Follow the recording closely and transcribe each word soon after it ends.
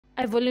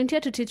I volunteer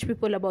to teach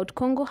people about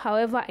Congo.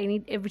 However, I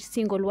need every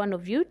single one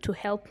of you to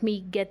help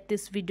me get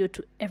this video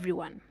to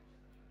everyone.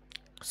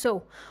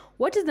 So,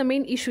 what is the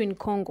main issue in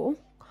Congo?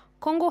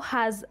 Congo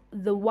has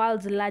the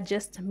world's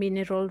largest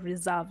mineral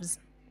reserves.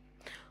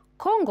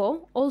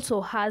 Congo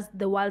also has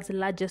the world's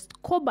largest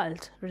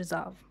cobalt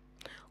reserve.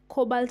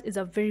 Cobalt is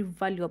a very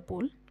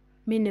valuable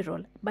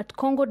mineral, but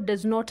Congo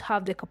does not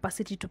have the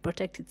capacity to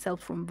protect itself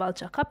from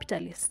vulture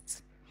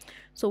capitalists.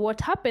 So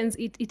what happens,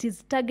 it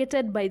is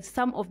targeted by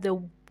some of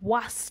the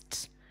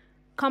worst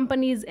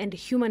companies and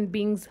human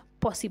beings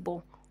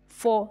possible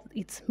for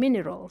its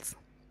minerals.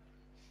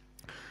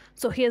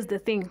 So here's the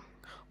thing.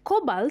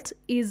 Cobalt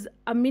is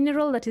a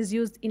mineral that is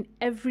used in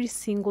every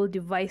single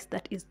device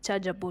that is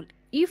chargeable.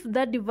 If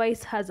that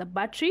device has a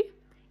battery,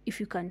 if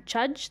you can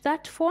charge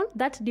that phone,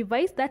 that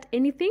device, that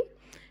anything,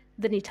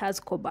 then it has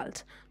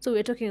cobalt. So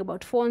we're talking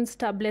about phones,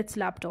 tablets,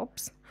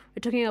 laptops.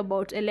 We're talking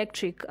about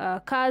electric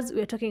cars.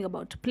 We're talking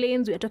about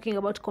planes. We're talking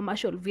about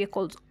commercial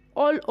vehicles.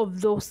 All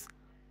of those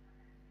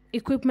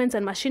equipments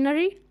and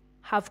machinery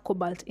have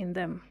cobalt in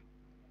them.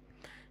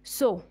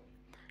 So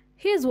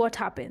here's what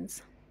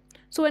happens.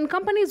 So when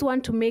companies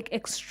want to make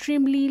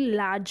extremely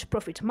large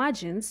profit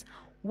margins,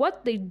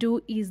 what they do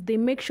is they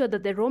make sure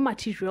that the raw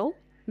material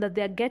that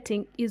they're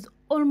getting is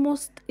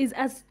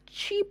as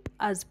cheap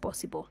as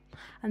possible.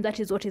 And that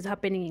is what is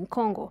happening in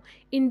Congo.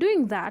 In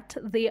doing that,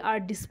 they are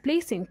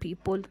displacing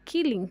people,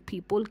 killing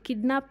people,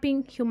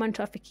 kidnapping, human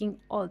trafficking,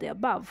 all the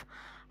above.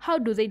 How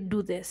do they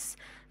do this?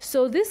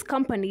 So these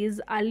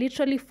companies are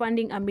literally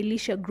funding a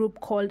militia group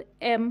called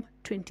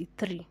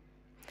M23.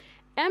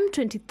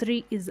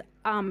 M23 is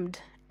armed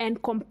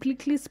and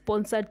completely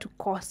sponsored to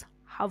cause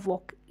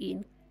havoc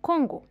in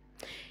Congo.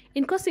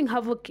 In causing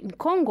havoc in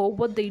Congo,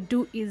 what they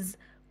do is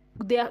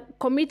they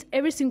commit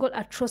every single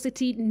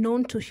atrocity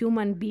known to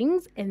human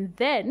beings and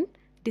then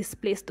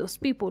displace those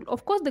people.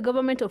 Of course, the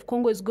government of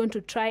Congo is going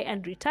to try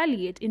and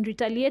retaliate. In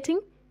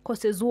retaliating,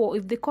 causes war.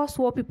 If they cause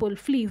war, people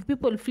flee. If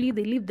people flee,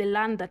 they leave the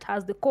land that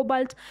has the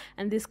cobalt,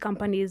 and these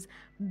companies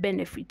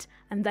benefit.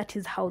 And that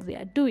is how they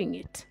are doing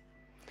it.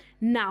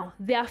 Now,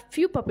 there are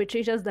few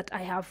perpetrators that I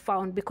have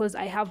found because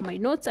I have my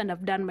notes and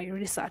I've done my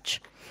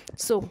research.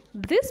 So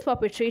these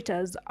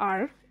perpetrators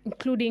are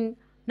including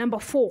number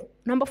 4.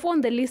 Number 4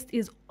 on the list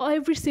is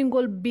every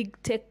single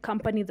big tech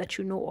company that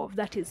you know of.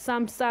 That is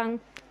Samsung,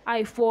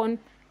 iPhone,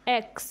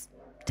 X,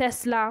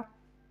 Tesla,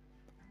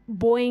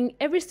 Boeing.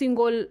 Every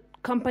single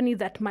company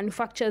that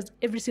manufactures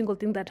every single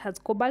thing that has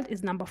cobalt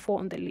is number 4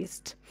 on the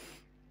list.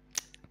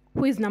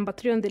 Who is number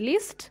 3 on the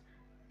list?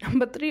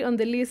 Number 3 on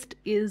the list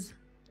is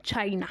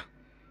China.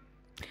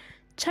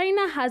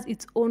 China has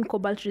its own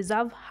cobalt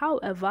reserve.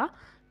 However,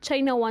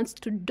 China wants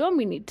to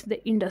dominate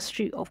the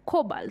industry of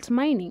cobalt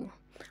mining.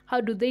 How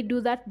do they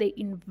do that? They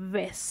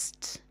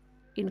invest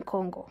in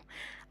Congo.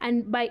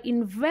 And by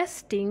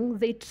investing,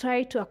 they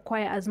try to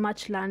acquire as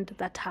much land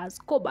that has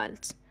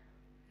cobalt.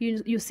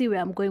 You see where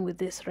I'm going with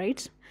this,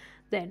 right?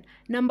 Then,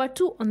 number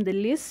 2 on the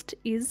list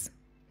is,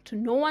 to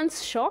no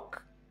one's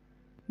shock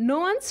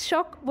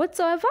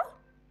whatsoever,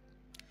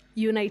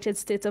 United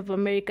States of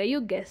America.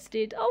 You guessed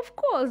it. Of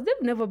course,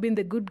 they've never been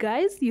the good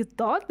guys. You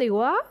thought they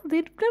were.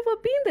 They've never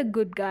been the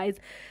good guys.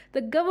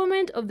 The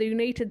government of the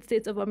United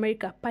States of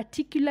America,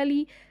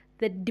 particularly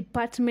the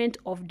Department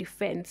of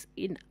Defense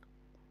in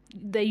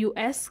the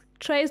US,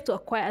 tries to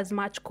acquire as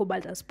much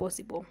cobalt as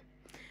possible.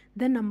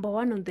 Then number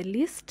 1 on the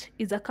list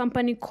is a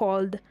company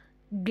called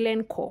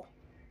Glencore.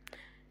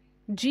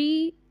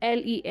 Glencore.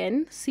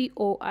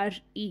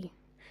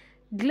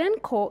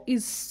 Glencore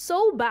is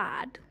so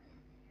bad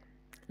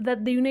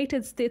that the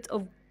United States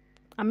of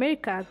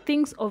America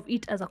thinks of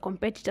it as a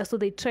competitor, so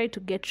they try to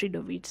get rid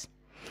of it.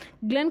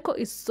 Glencore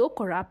is so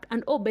corrupt.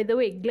 And oh, by the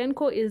way,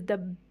 Glencore is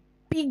the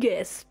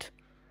biggest,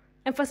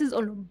 emphasis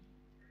on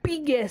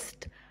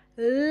biggest,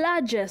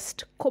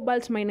 largest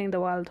cobalt miner in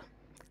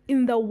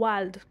the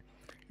world.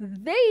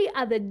 They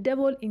are the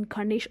devil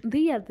incarnation.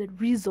 They are the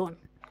reason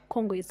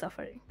Congo is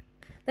suffering.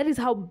 That is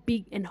how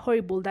big and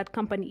horrible that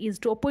company is,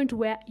 to a point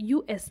where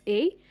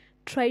USA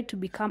tried to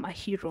become a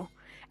hero.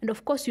 And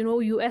of course, you know,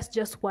 US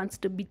just wants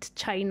to beat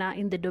China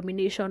in the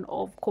domination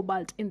of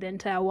cobalt in the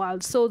entire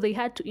world. So they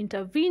had to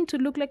intervene to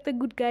look like the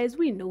good guys.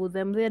 We know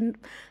them.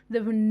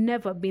 They've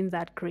never been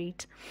that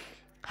great.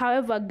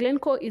 However,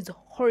 Glencore is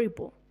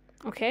horrible,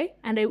 okay?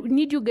 And I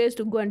need you guys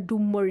to go and do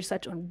more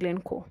research on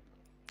Glencore.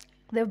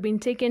 They've been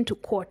taken to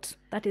court.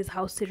 That is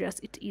how serious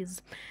it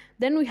is.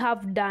 Then we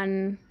have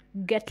Dan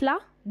Gatla.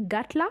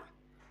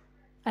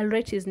 I'll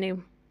write his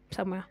name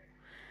somewhere.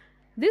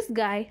 This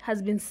guy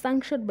has been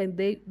sanctioned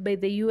by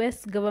the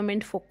US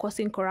government for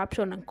causing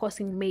corruption and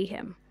causing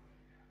mayhem.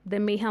 The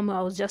mayhem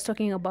I was just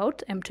talking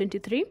about,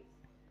 M23.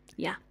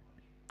 Yeah,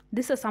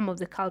 these are some of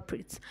the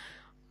culprits.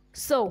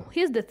 So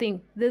here's the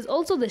thing. There's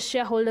also the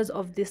shareholders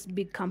of these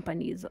big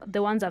companies,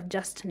 the ones I've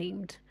just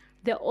named.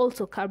 They're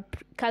also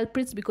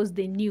culprits because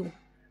they knew.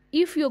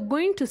 If you're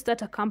going to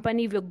start a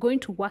company, if you're going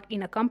to work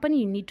in a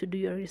company, you need to do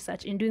your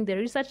research. In doing the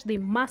research, they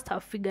must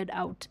have figured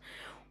out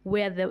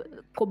where the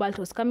cobalt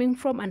was coming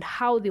from and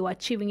how they were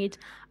achieving it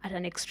at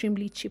an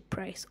extremely cheap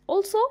price.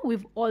 Also,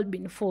 we've all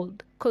been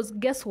fooled, because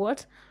guess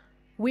what?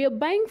 We are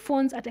buying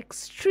phones at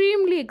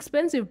extremely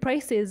expensive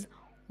prices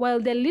while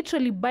they're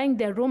literally buying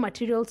their raw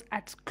materials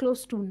at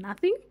close to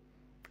nothing.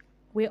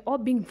 We're all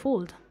being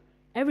fooled.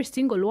 Every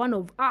single one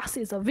of us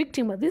is a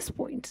victim at this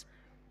point.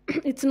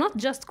 It's not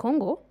just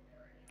Congo.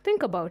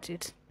 Think about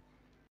it.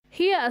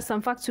 Here are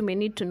some facts you may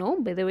need to know,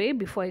 by the way,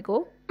 before I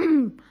go.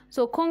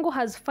 So Congo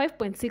has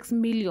 5.6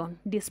 million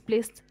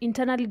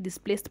internally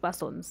displaced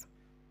persons.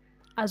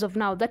 As of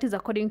now, that is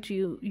according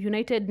to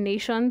United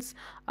Nations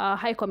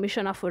High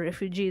Commissioner for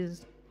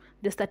Refugees.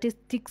 The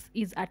statistics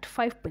is at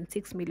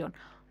 5.6 million.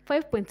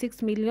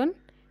 5.6 million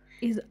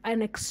is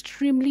an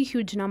extremely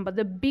huge number.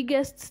 The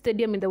biggest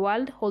stadium in the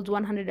world holds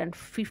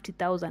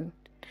 150,000.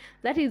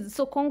 That is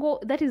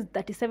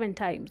 37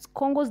 times.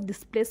 Congo's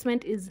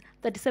displacement is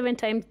 37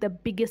 times the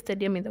biggest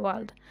stadium in the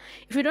world.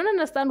 If you don't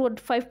understand what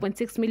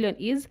 5.6 million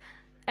is,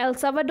 El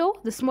Salvador,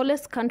 the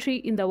smallest country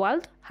in the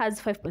world, has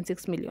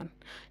 5.6 million.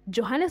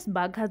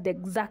 Johannesburg has the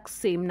exact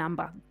same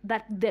number.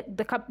 That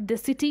the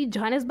city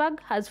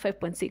Johannesburg has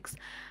 5.6.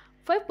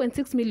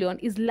 5.6 million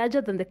is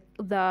larger than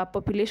the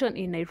population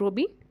in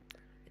Nairobi.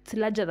 It's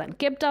larger than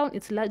Cape Town.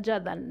 It's larger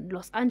than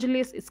Los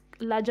Angeles. It's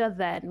larger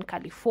than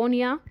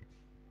California.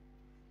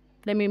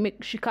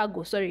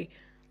 Chicago,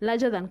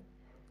 larger than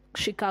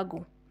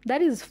Chicago.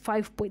 That is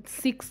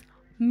 5.6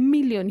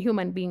 million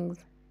human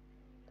beings.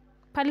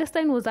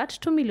 Palestine was at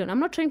 2 million. I'm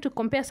not trying to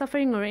compare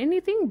suffering or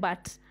anything,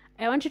 but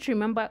I want you to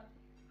remember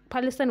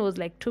Palestine was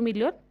like 2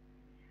 million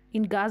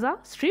in Gaza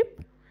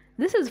Strip.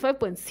 This is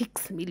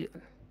 5.6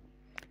 million.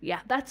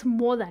 Yeah, that's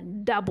more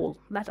than double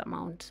that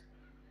amount.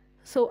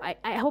 So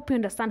I hope you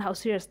understand how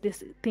serious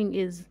this thing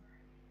is.